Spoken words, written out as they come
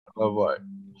Love life.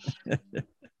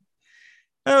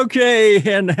 Okay,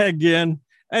 and again,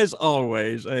 as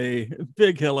always, a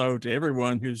big hello to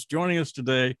everyone who's joining us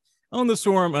today on the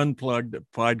Swarm Unplugged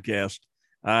podcast.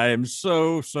 I am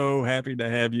so happy to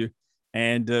have you.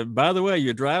 And by the way,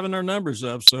 you're driving our numbers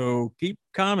up, so keep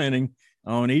commenting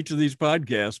on each of these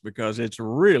podcasts because it's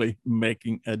really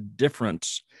making a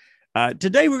difference.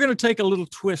 Today, we're going to take a little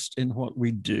twist in what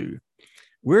we do.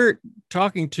 We're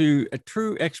talking to a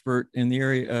true expert in the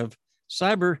area of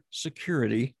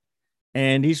cybersecurity,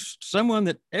 and he's someone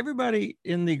that everybody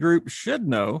in the group should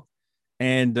know.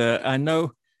 And I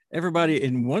know everybody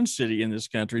in one city in this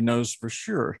country knows for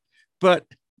sure. But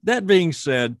that being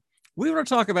said, we want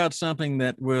to talk about something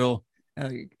that will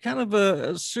kind of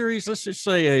a series, let's just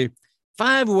say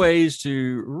 5 ways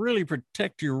to really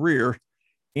protect your rear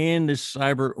in this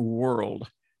cyber world.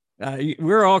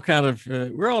 We're all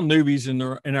we're all newbies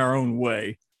in our own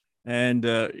way. And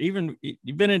even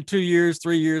you've been in 2 years,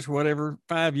 3 years, whatever,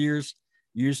 5 years,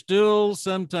 you still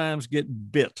sometimes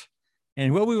get bit.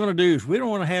 And what we want to do is we don't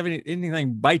want to have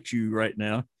anything bite you right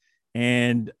now.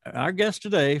 And our guest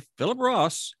today, Phillip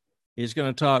Ross, is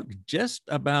going to talk just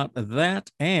about that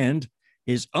and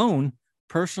his own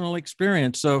personal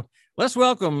experience. So let's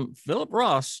welcome Phillip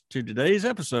Ross to today's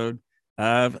episode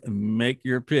of Make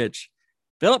Your Pitch.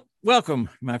 Phillip, welcome,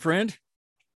 my friend.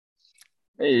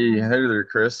 Hey, hey there,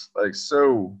 Chris.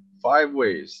 5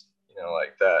 ways,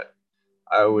 like that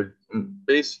I would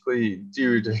basically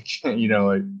do to,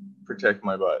 protect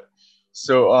my butt.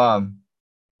 So,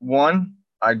 one,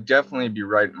 I'd definitely be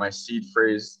writing my seed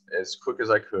phrase as quick as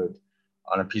I could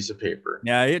on a piece of paper.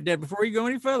 Now, before you go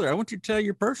any further, I want you to tell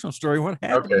your personal story. What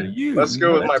happened to Okay, you? let's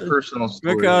go with my personal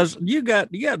story. Because you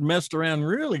got messed around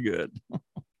really good.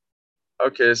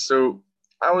 Okay, so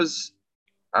I was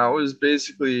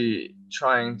basically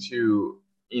trying to,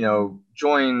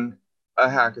 join a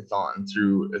hackathon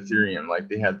through Ethereum. Like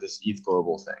they had this ETH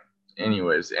Global thing.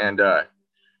 Anyways, and I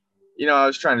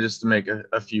was trying just to make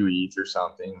a few ETH or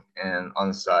something and on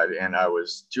the side, and I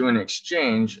was doing an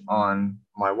exchange on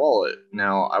my wallet.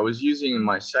 Now I was using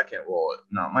my second wallet,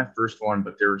 not my first one,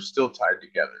 but they were still tied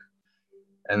together.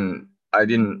 And I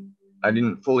didn't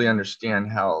fully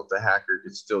understand how the hacker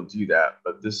could still do that,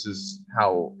 but this is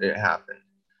how it happened.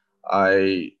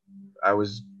 I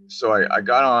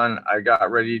got on, I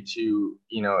got ready to,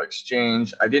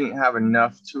 exchange. I didn't have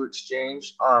enough to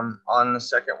exchange on the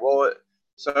second wallet.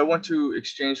 So I went to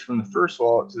exchange from the first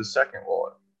wallet to the second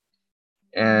wallet.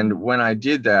 And when I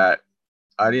did that,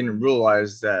 I didn't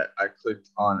realize that I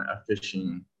clicked on a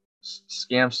phishing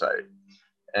scam site.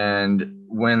 And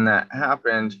when that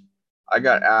happened, I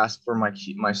got asked for my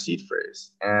seed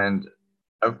phrase. And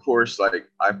of course, like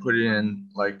I put in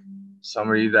like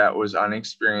somebody that was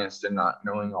unexperienced and not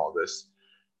knowing all this.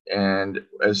 And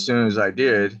as soon as I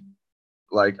did,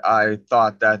 like I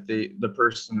thought that the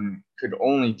person could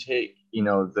only take,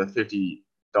 the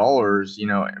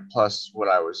 $50, plus what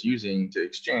I was using to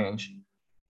exchange,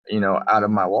 out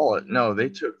of my wallet. No, they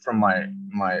took from my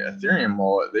Ethereum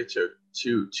wallet, they took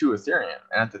to Ethereum.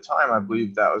 And at the time, I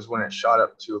believe that was when it shot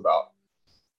up to about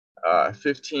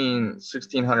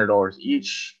 $1,600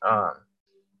 each.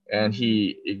 And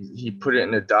he put it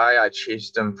in a DAI. I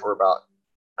chased him for about,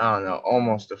 I don't know,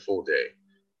 almost a full day.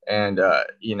 And,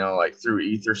 like through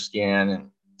Etherscan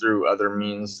and through other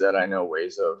means that I know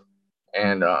ways of.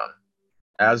 And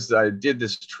as I did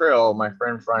this trail, my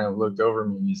friend finally looked over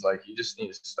me and he's like, you just need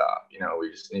to stop.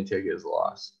 We just need to take it as a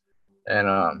loss.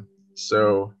 And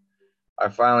so I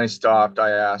finally stopped.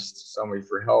 I asked somebody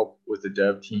for help with the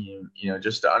dev team,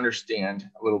 just to understand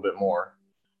a little bit more,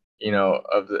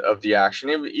 of the action.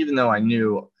 Even though I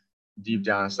knew deep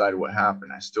down inside what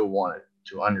happened, I still wanted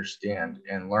to understand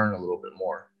and learn a little bit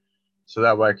more, so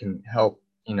that way I can help,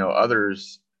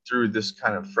 others through this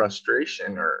kind of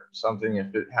frustration or something.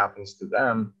 If it happens to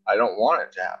them, I don't want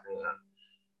it to happen to them,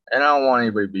 and I don't want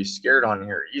anybody to be scared on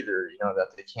here either.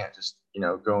 That they can't just,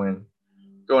 go into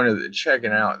the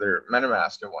checking out their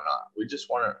MetaMask and whatnot. We just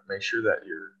want to make sure that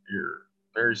you're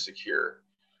very secure.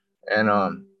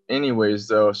 And anyways,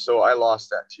 though, so I lost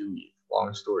that 2 week.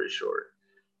 Long story short,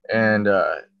 and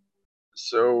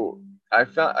so I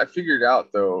figured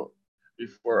out, though,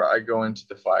 before I go into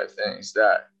the 5 things,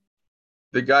 that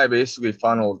the guy basically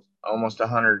funneled almost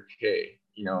 100K,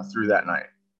 through that night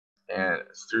and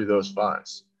through those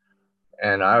funds.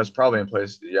 And I was probably in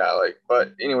places,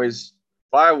 but anyways,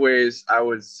 5 ways I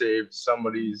would save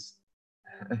somebody's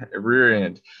rear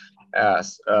end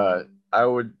ass. I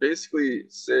would basically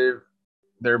save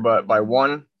their butt by,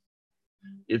 one,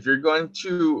 if you're going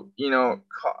to,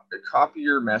 copy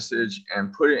your message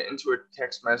and put it into a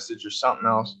text message or something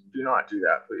else, do not do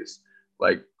that, please.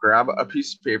 like grab a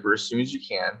piece of paper as soon as you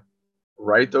can,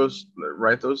 write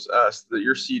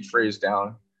your seed phrase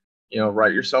down,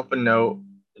 write yourself a note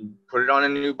and put it on a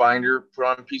new binder, put it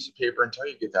on a piece of paper until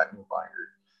you get that new binder.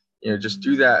 Just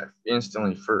do that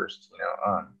instantly first,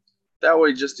 that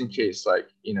way, just in case,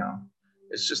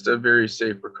 it's just a very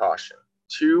safe precaution.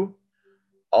 Two,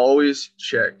 always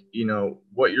check,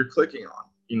 what you're clicking on.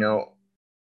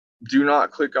 Do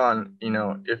not click on,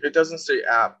 if it doesn't say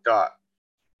app dot,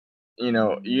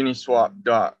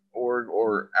 uniswap.org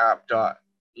or app dot,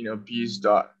 bees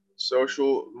dot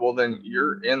social, well, then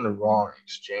you're in the wrong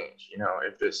exchange.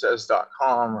 If it says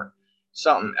 .com or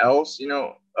something else,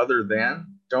 other than,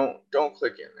 don't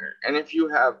click in there. And if you're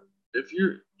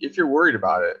worried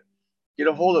about it, get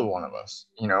a hold of one of us,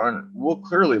 and we'll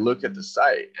clearly look at the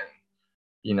site and,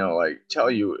 tell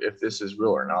you if this is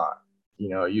real or not.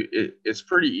 It's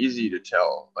pretty easy to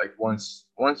tell. Like once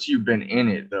you've been in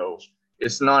it, though,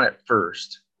 it's not at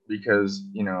first, because,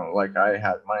 like I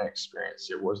had my experience,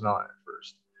 it was not at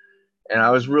first. And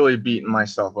I was really beating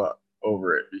myself up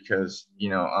over it because,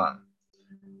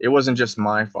 it wasn't just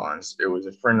my funds. It was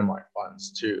a friend of my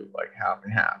funds too, like half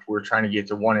and half. We're trying to get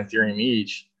to 1 Ethereum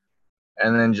each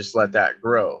and then just let that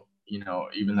grow,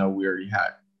 even though we already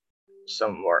had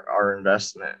some of our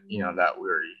investment, that we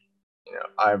already,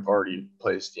 I've already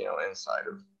placed, inside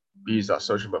of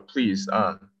bees.social. But please,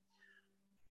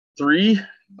 3,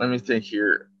 let me think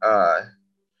here.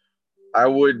 I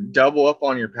would double up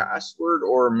on your password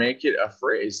or make it a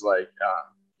phrase like,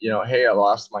 hey, I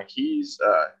lost my keys.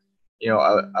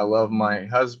 I love my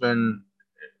husband,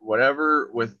 whatever,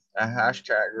 with a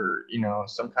hashtag or,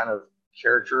 some kind of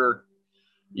character,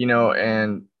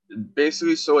 and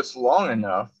basically, so it's long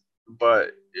enough,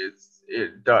 but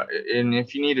and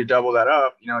if you need to double that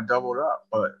up, double it up.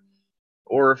 But,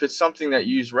 or if it's something that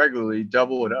you use regularly,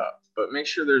 double it up, but make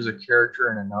sure there's a character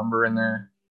and a number in there,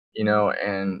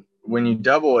 and when you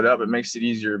double it up, it makes it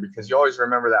easier because you always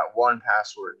remember that one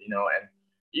password, and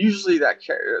usually that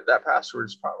password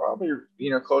is probably,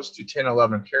 close to 10,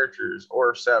 11 characters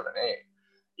or 7, 8.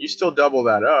 You still double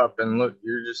that up and look,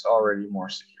 you're just already more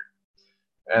secure.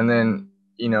 And then,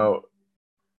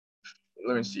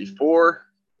 let me see, 4,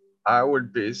 I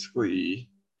would basically,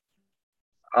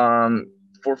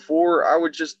 for 4, I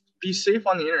would just be safe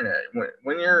on the internet.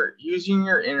 When you're using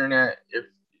your internet, if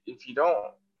you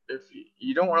don't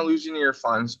want to lose any of your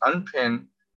funds, unpin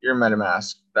your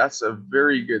MetaMask. That's a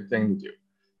very good thing to do.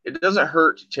 It doesn't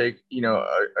hurt to take,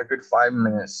 a good 5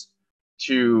 minutes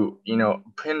to,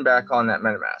 pin back on that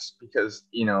MetaMask, because,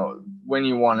 when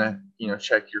you want to,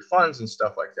 check your funds and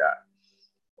stuff like that,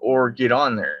 or get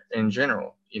on there in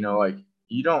general, you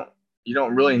don't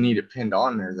really need it pinned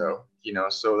on there though,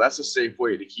 so that's a safe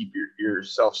way to keep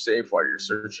yourself safe while you're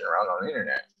searching around on the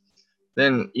internet.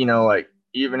 Then,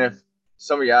 even if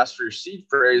somebody asks for your seed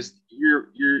phrase,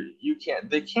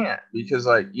 they can't, because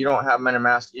you don't have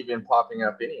MetaMask even popping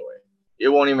up anyway. It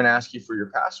won't even ask you for your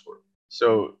password.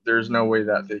 So there's no way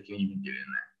that they can even get in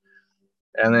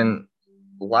there. And then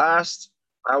last,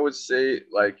 I would say,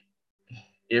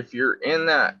 if you're in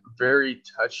that very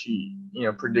touchy,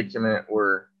 predicament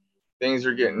where things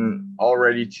are getting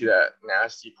already to that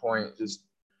nasty point, just,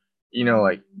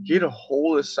 get a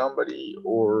hold of somebody,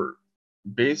 or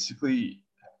basically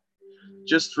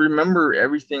just remember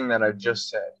everything that I just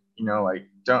said,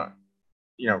 don't,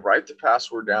 write the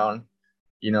password down,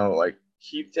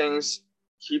 keep things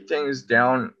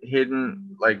down,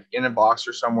 hidden, in a box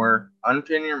or somewhere,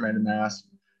 unpin your MetaMask,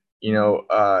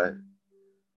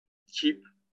 keep,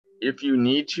 if you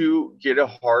need to, get a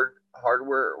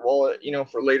hardware wallet,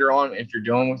 for later on, if you're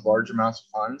dealing with large amounts of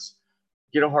funds,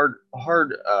 get a hard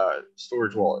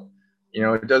storage wallet.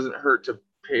 It doesn't hurt to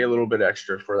pay a little bit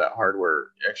extra for that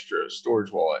extra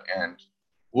storage wallet, and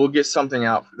we'll get something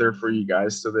out there for you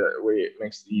guys, so that way it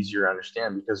makes it easier to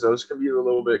understand, because those can be a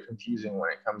little bit confusing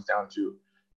when it comes down to,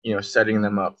 setting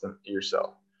them up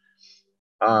yourself.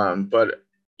 But,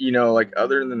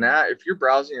 other than that, if you're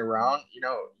browsing around,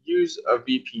 use a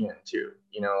VPN too.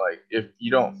 If you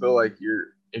don't feel like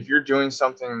if you're doing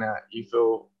something that you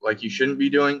feel like you shouldn't be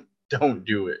doing, don't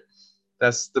do it.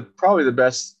 That's probably the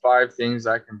best 5 things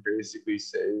I can basically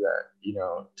say that,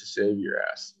 to save your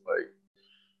ass.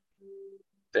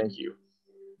 Thank you.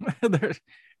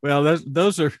 Well,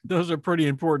 those are pretty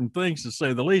important things, to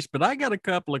say the least. But I got a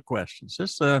couple of questions.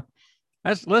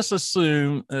 Let's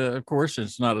assume, of course,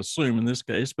 it's not assume in this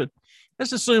case, but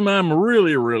let's assume I'm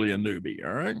really, really a newbie.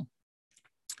 All right.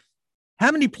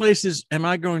 How many places am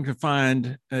I going to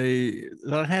find that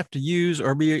I have to use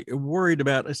or be worried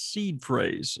about a seed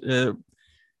phrase?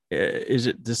 Is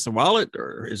it just the wallet,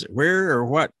 or is it where, or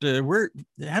what? Where?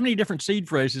 How many different seed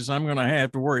phrases I'm going to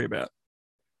have to worry about?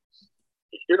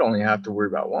 You'd only have to worry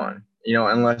about one,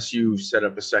 unless you set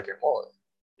up a second wallet.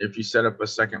 If you set up a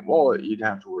second wallet, you'd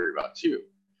have to worry about two. Okay.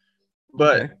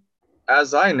 But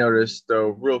as I noticed, though,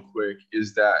 real quick,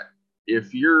 is that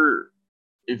if you're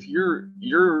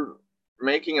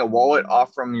making a wallet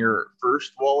off from your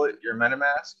first wallet, your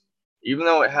MetaMask, even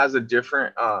though it has a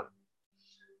different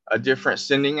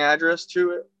sending address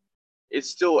to it, it's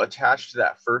still attached to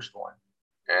that first one,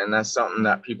 and that's something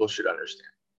that people should understand.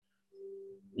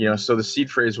 So the seed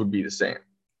phrase would be the same.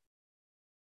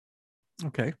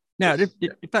 Okay. Now,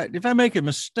 if I make a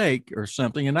mistake or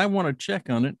something and I want to check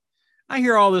on it, I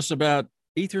hear all this about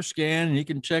Etherscan and you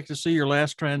can check to see your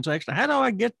last transaction. How do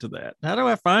I get to that? How do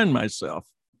I find myself?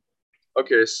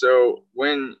 Okay, so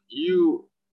when you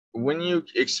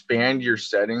expand your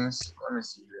settings, let me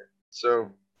see here.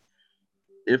 So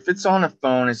if it's on a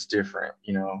phone, it's different,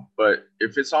 but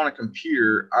if it's on a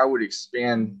computer, I would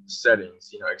expand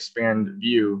settings, expand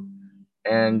view,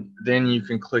 and then you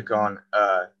can click on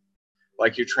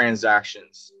like your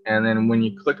transactions. And then when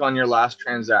you click on your last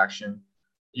transaction,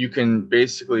 you can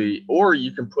basically, or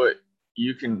you can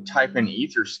type in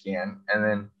Etherscan and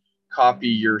then copy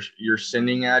your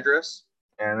sending address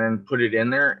and then put it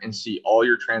in there and see all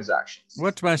your transactions.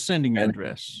 What's my sending And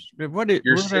address? Where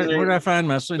do I find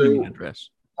my sending address?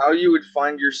 How you would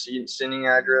find your sending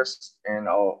address, and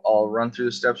I'll run through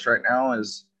the steps right now,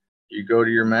 is you go to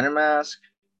your MetaMask.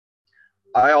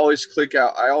 I always put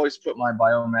my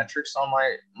biometrics on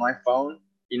my phone,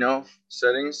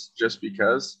 settings, just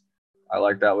because I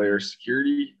like that layer of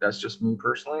security. That's just me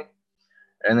personally.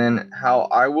 And then how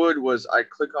I would was I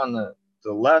click on the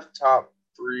left top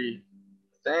three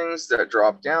things that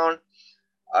drop down.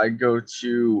 I go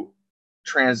to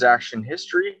transaction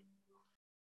history,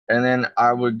 and then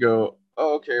I would go,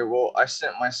 oh, okay, well, I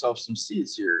sent myself some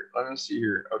seeds here. Let me see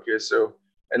here. Okay, so,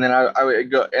 and then I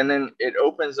would go, and then it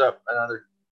opens up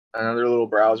another little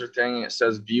browser thing, and it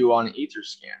says view on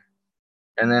Etherscan.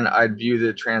 And then I'd view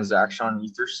the transaction on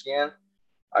Etherscan.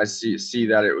 I see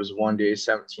that it was 1 day,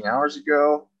 17 hours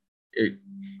ago. I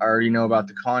already know about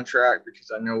the contract because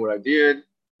I know what I did.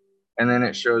 And then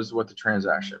it shows what the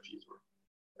transaction fees were,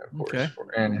 of course, Okay.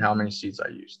 and how many seeds I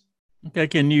used. Okay.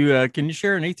 Can you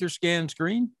share an Etherscan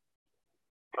screen?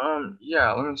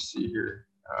 Yeah, let me see here.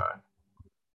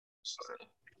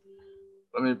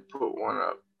 Let me put one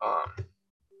up.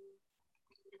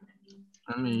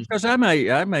 Because I may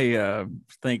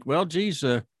think, well, geez,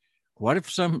 what if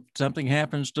something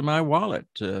happens to my wallet?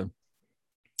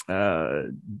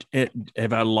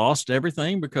 Have I lost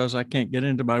everything because I can't get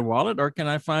into my wallet, or can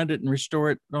I find it and restore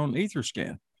it on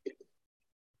Etherscan?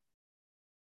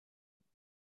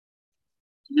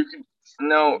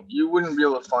 No, you wouldn't be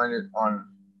able to find it on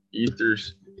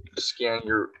Etherscan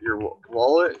your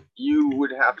wallet. You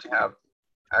would have to have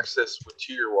access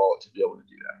to your wallet to be able to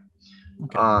do that.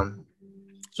 Okay.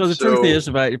 So the truth is,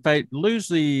 if I lose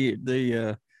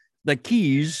the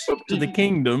keys to the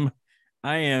kingdom,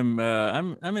 I am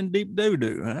I'm in deep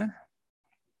doo-doo, huh?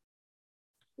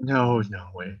 No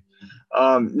way.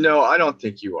 No, I don't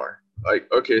think you are. Like,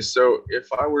 okay, so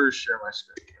if I were to share my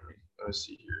screen, let me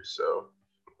see here. So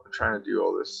I'm trying to do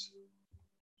all this.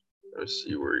 Let's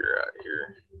see where you're at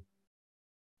here.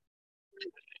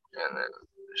 And then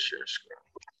share screen.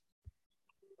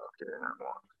 Okay, and I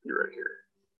want you right here.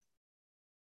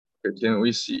 Okay,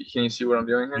 can you see what I'm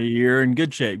doing here? You're in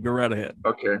good shape. Go right ahead.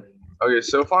 Okay.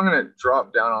 So if I'm gonna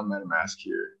drop down on MetaMask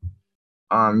here,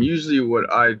 usually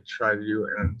what I try to do,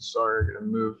 and I'm sorry, I'm gonna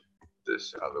move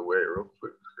this out of the way real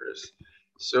quick, Chris.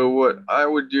 So what I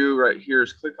would do right here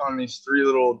is click on these three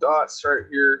little dots right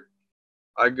here.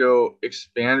 I go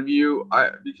expand view,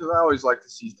 because I always like to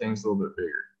see things a little bit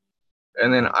bigger.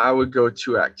 And then I would go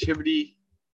to activity.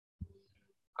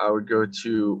 I would go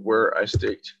to where I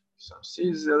staked some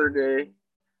seeds the other day.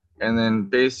 And then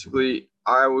basically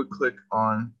I would click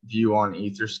on view on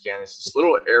Etherscan. It's this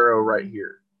little arrow right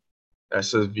here that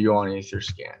says view on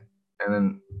Etherscan. And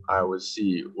then I would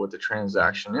see what the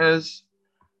transaction is,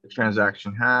 the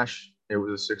transaction hash. It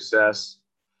was a success.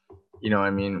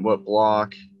 What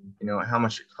block, how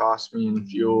much it cost me in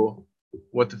fuel,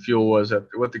 what the fuel was,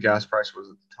 what the gas price was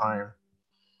at the time.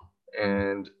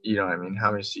 And,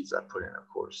 how many seeds I put in, of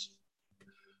course.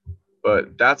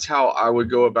 But that's how I would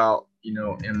go about,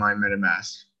 in my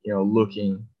MetaMask,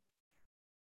 looking,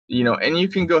 and you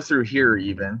can go through here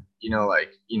even,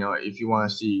 if you want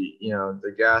to see,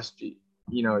 the gas,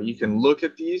 you can look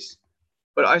at these,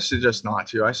 but I suggest not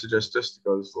to. I suggest just to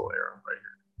go this little arrow right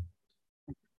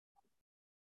here.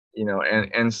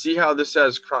 and see how this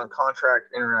says contract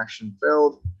interaction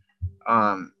failed.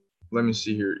 Let me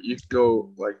see here. You can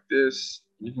go like this.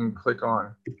 You can click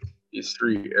on these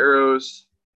 3 arrows.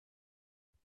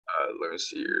 Let me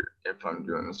see here if I'm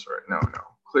doing this right. No.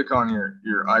 Click on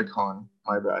your icon.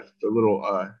 My bad. The little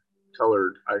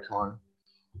colored icon.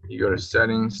 You go to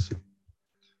settings.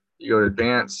 You go to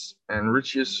advanced, and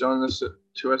Richie has shown this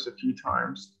to us a few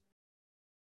times.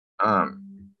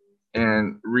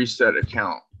 And reset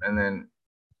account, and then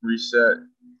reset,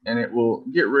 and it will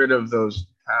get rid of those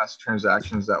past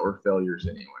transactions that were failures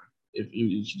anyway. If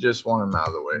you just want them out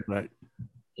of the way, right?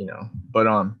 But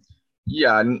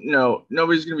yeah, no,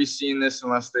 nobody's gonna be seeing this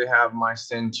unless they have my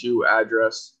send to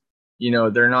address.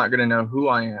 They're not gonna know who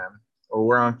I am or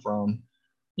where I'm from.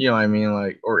 I mean,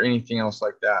 like, or anything else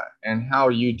like that. And how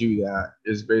you do that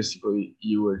is basically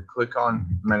you would click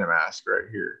on MetaMask right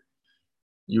here.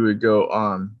 You would go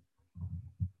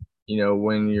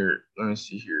when you're, let me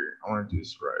see here. I want to do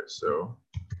this right. So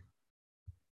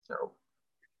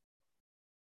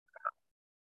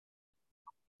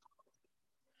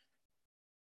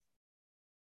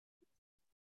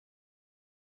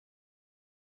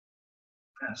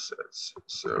assets.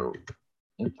 So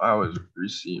if I was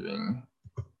receiving,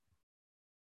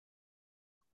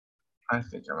 I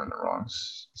think I'm in the wrong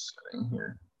setting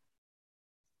here.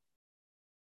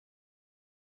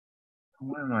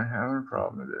 Why am I having a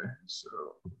problem today? So,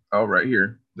 right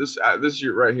here. This is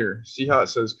your right here. See how it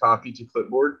says copy to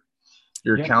clipboard?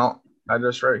 Your account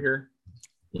address right here.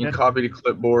 You can copy to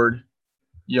clipboard.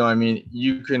 I mean,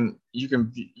 you can.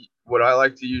 What I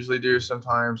like to usually do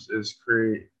sometimes is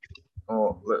create.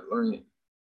 Oh, let me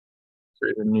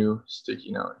create a new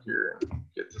sticky note here and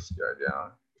get this guy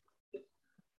down.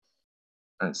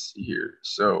 Let's see here.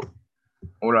 So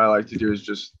what I like to do is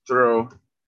just throw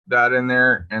that in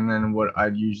there. And then what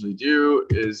I'd usually do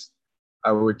is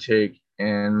I would take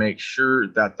and make sure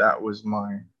that that was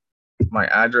my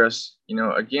address.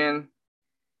 Again,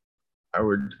 I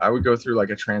would go through like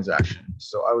a transaction.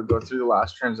 So I would go through the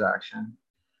last transaction.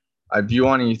 I view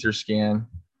on Etherscan.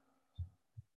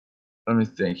 Let me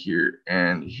think here.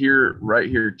 And here, right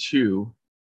here,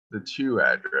 the 2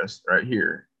 address right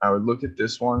here. I would look at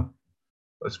this one.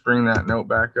 Let's bring that note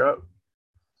back up.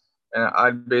 And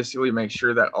I'd basically make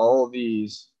sure that all of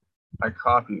these, I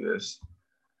copy this.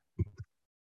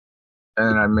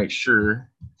 And I make sure.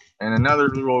 And another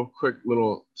quick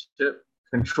little tip,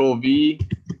 Control V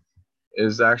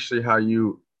is actually how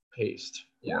you paste,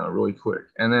 really quick.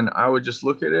 And then I would just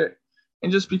look at it.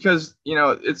 And just because,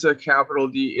 it's a capital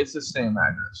D, it's the same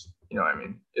address. I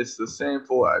mean? It's the same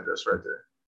full address right there.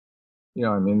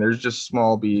 I mean? There's just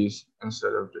small b's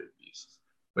instead of big b's.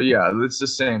 But yeah, it's the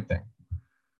same thing.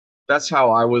 That's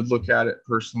how I would look at it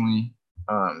personally,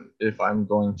 if I'm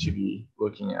going to be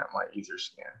looking at my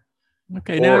Etherscan.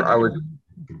 Okay, or I would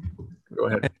go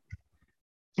ahead.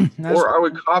 Or I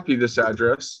would copy this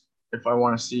address if I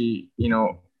want to see,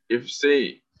 if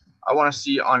say I want to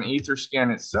see on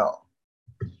Etherscan itself.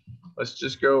 Let's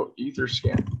just go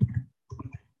Etherscan.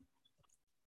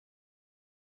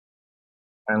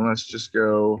 And let's just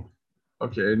go,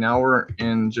 okay, now we're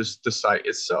in just the site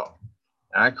itself.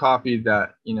 And I copied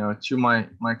that, to my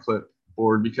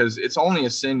clipboard because it's only a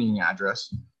sending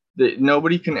address. That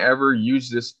nobody can ever use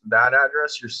that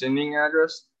address, your sending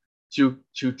address, to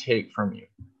take from you.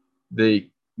 They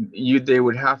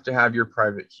would have to have your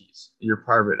private keys, your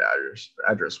private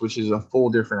address, which is a full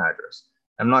different address.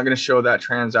 I'm not going to show that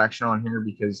transaction on here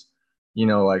because,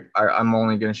 I'm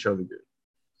only going to show the good.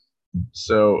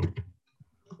 So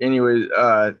anyways,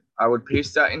 I would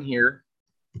paste that in here,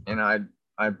 and I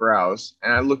browse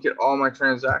and I look at all my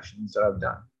transactions that I've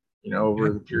done, over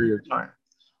the period of time,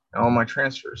 and all my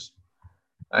transfers.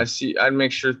 I'd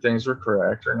make sure things were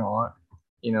correct or not,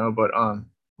 but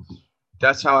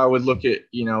that's how I would look at,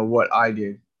 what I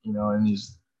did, in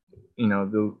these,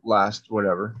 the last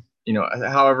whatever,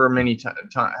 however many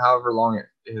however long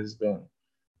it has been.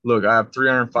 Look, I have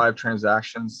 305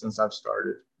 transactions since I've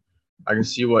started. I can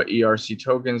see what ERC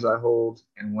tokens I hold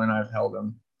and when I've held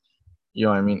them,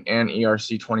 and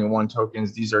ERC21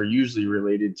 tokens. These are usually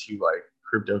related to like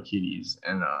CryptoKitties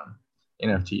and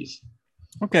NFTs.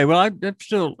 Okay, well, I'm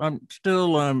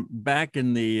still back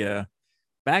in the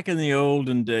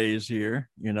olden days here.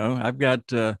 I've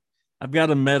got a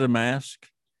MetaMask.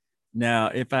 Now,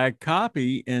 if I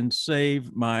copy and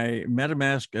save my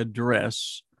MetaMask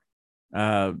address,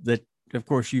 that of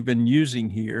course you've been using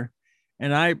here,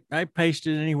 and I paste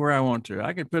it anywhere I want to.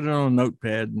 I could put it on a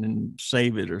notepad and then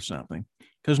save it or something,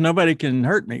 because nobody can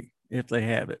hurt me if they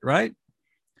have it, right?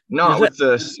 Not with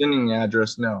the sending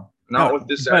address, no. Not with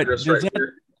this address right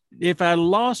here. if I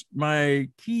lost my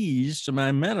keys to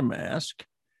my MetaMask,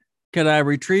 could I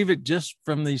retrieve it just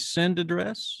from the send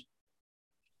address?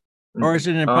 Or is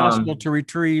it impossible to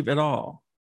retrieve at all?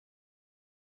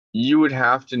 You would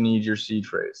have to need your seed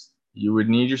phrase. You would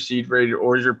need your seed phrase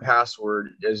or your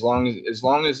password as long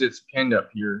as it's pinned up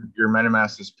here. Your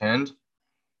MetaMask is pinned.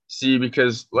 See,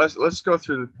 because let's go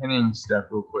through the pinning step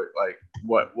real quick. Like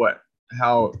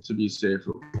how to be safe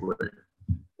real quick.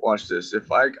 Watch this.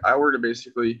 If I were to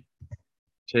basically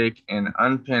take and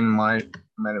unpin my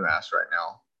MetaMask right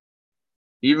now,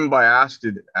 even by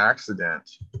accident,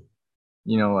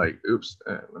 like, oops,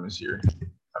 let me see here. I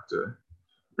have to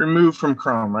remove from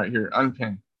Chrome right here,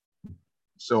 unpin.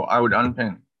 So I would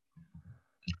unpin.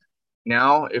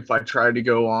 Now, if I try to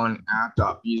go on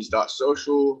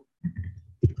app.bees.social,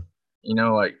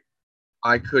 like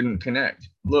I couldn't connect.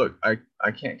 Look, I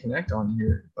can't connect on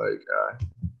here. Like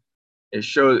it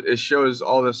shows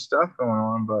all this stuff going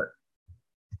on, but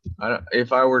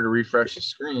if I were to refresh the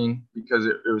screen because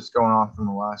it was going off from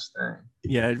the last thing.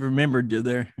 Yeah, it remembered you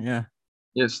there. Yeah.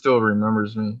 It still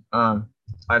remembers me.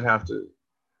 I'd have to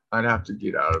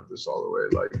get out of this all the way.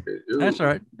 Like that's all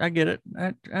right. I get it.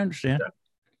 I understand. Yeah.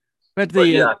 But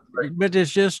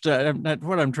it's just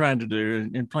what I'm trying to do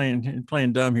in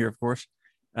playing dumb here, of course,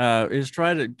 is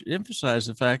try to emphasize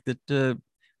the fact that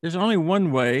there's only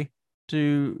one way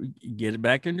to get it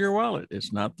back into your wallet.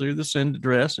 It's not through the send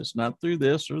address. It's not through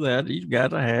this or that. You've got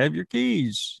to have your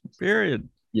keys, period.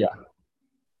 Yeah.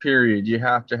 Period. You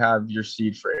have to have your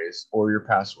seed phrase or your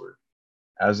password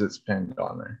as it's pinned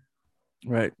on there.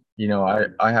 Right.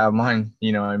 I have mine,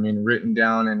 written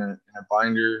down in a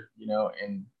binder,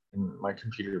 in my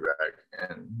computer bag,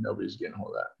 and nobody's getting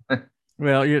hold of that.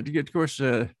 Well, of course,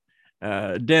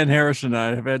 Dan Harris and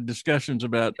I have had discussions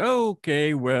about,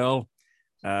 okay, well,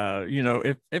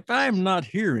 if I'm not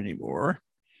here anymore,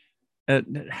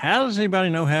 how does anybody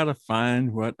know how to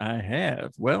find what I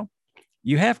have? Well,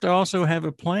 you have to also have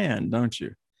a plan, don't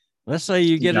you? Let's say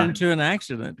you get into an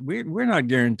accident. We're not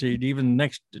guaranteed even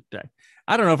next day.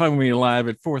 I don't know if I'm going to be alive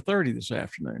at 4:30 this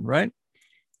afternoon, right?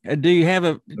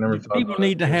 Do people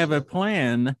need to have a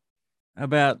plan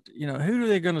about, who are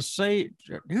they going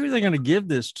to give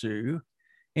this to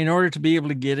in order to be able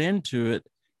to get into it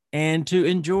and to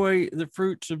enjoy the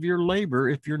fruits of your labor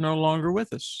if you're no longer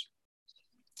with us?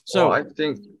 So I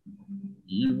think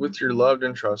you, with your loved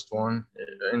and trust one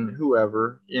and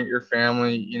whoever in your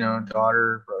family,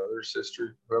 daughter, brother,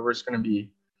 sister, whoever it's going to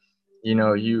be,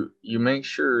 you make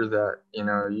sure that,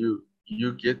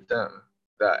 you get them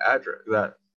that address,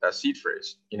 that seed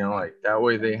phrase, like that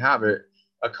way they have it,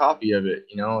 a copy of it,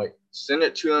 like send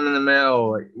it to them in the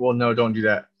mail. Like, well, no, don't do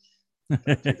that.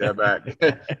 Take that back.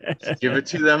 Give it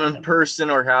to them in person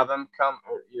or have them come,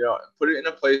 put it in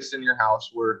a place in your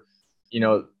house where,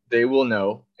 they will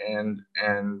know and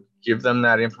give them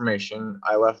that information.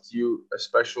 I left you a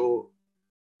special,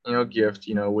 gift,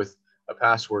 with a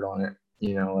password on it,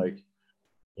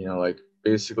 like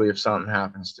basically if something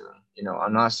happens to me,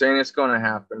 I'm not saying it's going to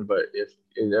happen, but if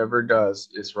it ever does,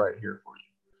 it's right here for you.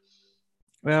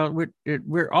 Well,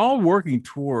 we're all working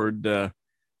toward,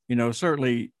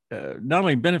 certainly not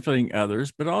only benefiting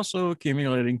others, but also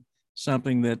accumulating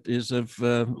something that is of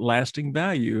lasting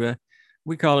value.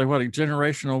 We call it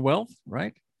generational wealth,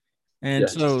 right? And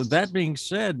yes. So that being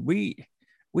said, we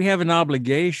have an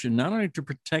obligation not only to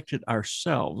protect it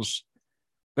ourselves,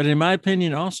 but in my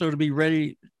opinion, also to be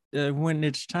ready when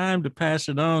it's time to pass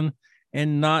it on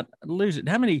and not lose it.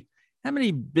 How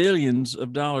many billions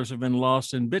of dollars have been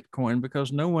lost in Bitcoin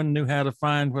because no one knew how to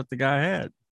find what the guy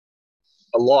had?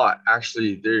 A lot,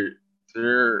 actually.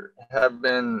 There have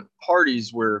been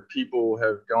parties where people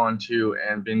have gone to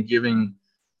and been giving.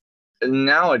 And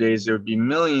nowadays there would be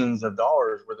millions of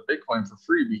dollars worth of Bitcoin for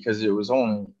free because it was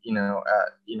only,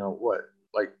 at, what,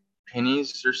 like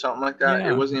pennies or something like that. Yeah,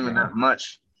 it wasn't even that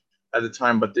much at the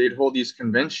time, but they'd hold these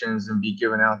conventions and be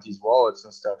giving out these wallets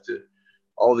and stuff to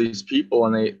all these people,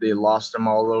 and they lost them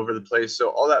all over the place. So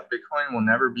all that Bitcoin will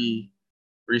never be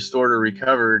restored or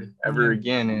recovered ever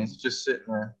again. And it's just sitting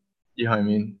there,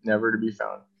 never to be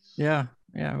found. Yeah.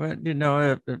 Yeah. But,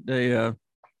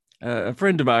 a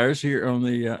friend of ours here in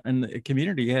the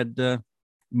community had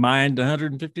mined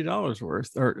 $150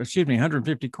 worth, or excuse me,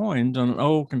 150 coins on an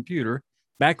old computer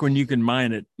back when you can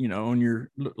mine it, on your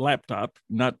laptop,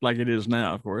 not like it is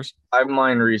now, of course. I've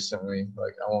mined recently.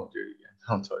 Like, I won't do it again.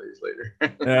 I'll tell you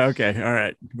later. Okay. All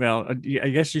right. Well, I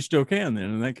guess you still can then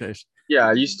in that case.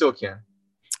 Yeah, you still can.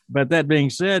 But that being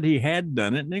said, he had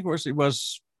done it. And of course, it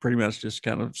was pretty much just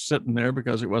kind of sitting there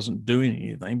because it wasn't doing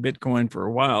anything. Bitcoin for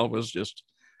a while was just,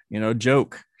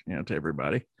 joke, to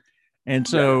everybody. And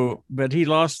so, but he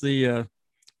lost the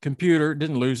computer,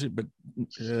 didn't lose it, but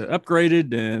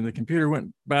upgraded, and the computer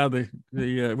went by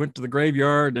went to the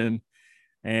graveyard, and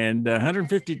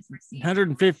 150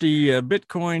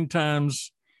 Bitcoin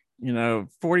times,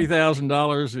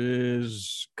 $40,000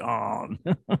 is gone.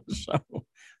 So,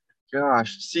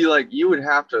 gosh, see, like you would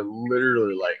have to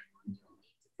literally like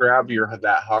grab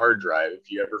that hard drive if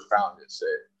you ever found it, say,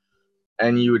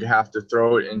 and you would have to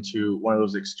throw it into one of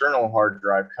those external hard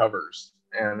drive covers,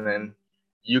 and then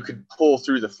you could pull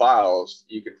through the files,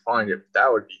 you could find it. But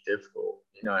that would be difficult.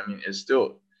 I mean, it's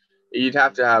still, you'd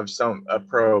have to have a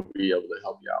pro be able to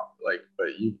help you out. Like,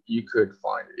 but you could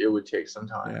find it. It would take some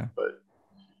time, yeah. but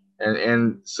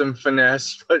and some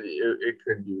finesse, but it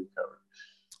could be recovered.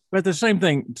 But the same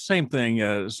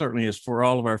thing certainly is for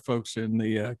all of our folks in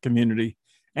the community,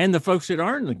 and the folks that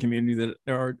aren't in the community that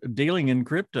are dealing in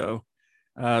crypto.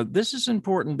 This is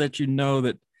important that you know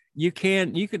that you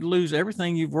could lose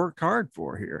everything you've worked hard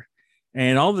for here,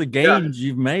 and all the gains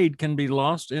you've made can be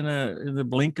lost in the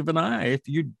blink of an eye if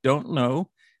you don't know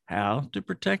how to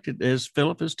protect it. As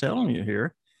Phillip is telling you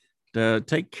here, to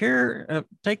take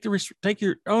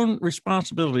your own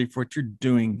responsibility for what you're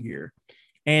doing here,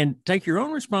 and take your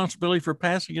own responsibility for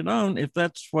passing it on if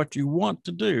that's what you want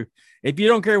to do. If you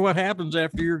don't care what happens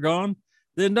after you're gone,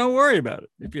 then don't worry about it.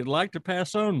 If you'd like to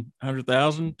pass on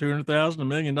 $100,000, $200,000, $1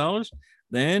 million,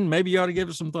 then maybe you ought to give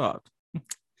it some thought.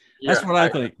 That's what I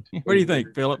think. What do you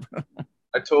think, Phillip?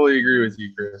 I totally agree with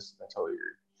you, Chris. I totally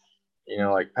agree.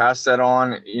 Like pass that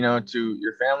on, to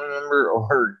your family member,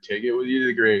 or take it with you to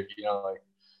the grave,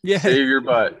 save your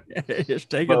butt. Just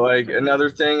take but it. Like another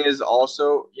thing is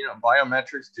also,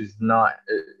 biometrics does not,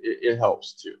 it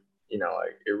helps too,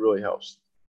 like it really helps.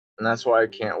 And that's why I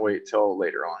can't wait till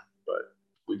later on, but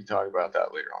we can talk about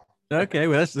that later on. Okay,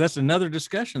 well, that's another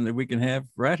discussion that we can have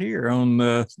right here on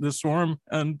the Swarm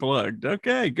Unplugged.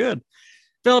 Okay, good.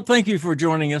 Phillip, thank you for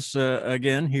joining us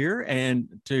again here, and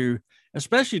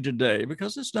especially today,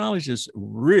 because this knowledge is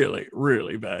really,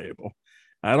 really valuable.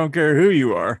 I don't care who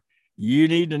you are, you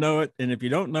need to know it, and if you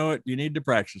don't know it, you need to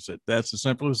practice it. That's as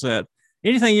simple as that.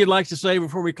 Anything you'd like to say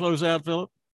before we close out, Phillip?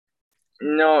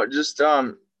 No, just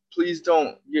please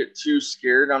don't get too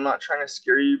scared. I'm not trying to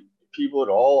scare you people at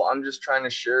all. I'm just trying to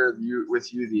share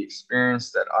with you the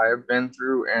experience that I have been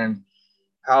through, and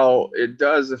how it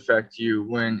does affect you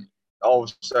when all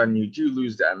of a sudden you do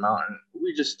lose that mountain.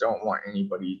 We just don't want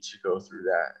anybody to go through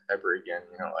that ever again,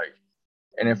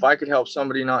 and if I could help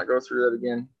somebody not go through that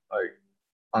again, like,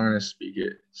 I'm going to speak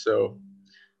it. So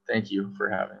thank you for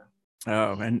having me.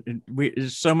 Oh, and we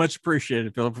so much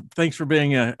appreciated, Phillip. Thanks for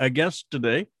being a guest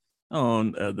today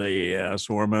on the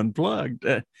Swarm Unplugged.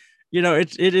 It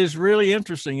is really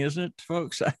interesting, isn't it,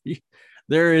 folks?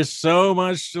 There is so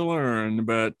much to learn,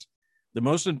 but the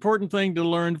most important thing to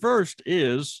learn first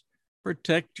is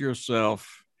protect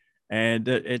yourself. And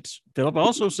Phillip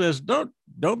also says,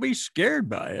 don't be scared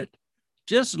by it.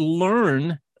 Just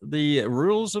learn the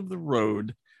rules of the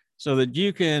road so that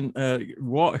you can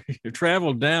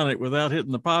travel down it without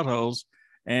hitting the potholes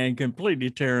and completely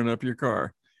tearing up your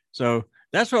car. So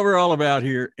that's what we're all about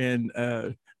here in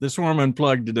the Swarm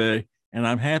Unplugged today. And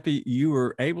I'm happy you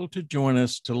were able to join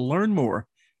us to learn more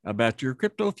about your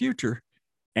crypto future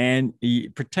and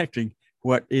protecting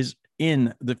what is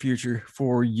in the future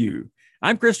for you.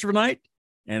 I'm Christopher Knight,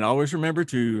 and always remember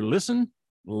to listen,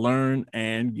 learn,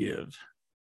 and give.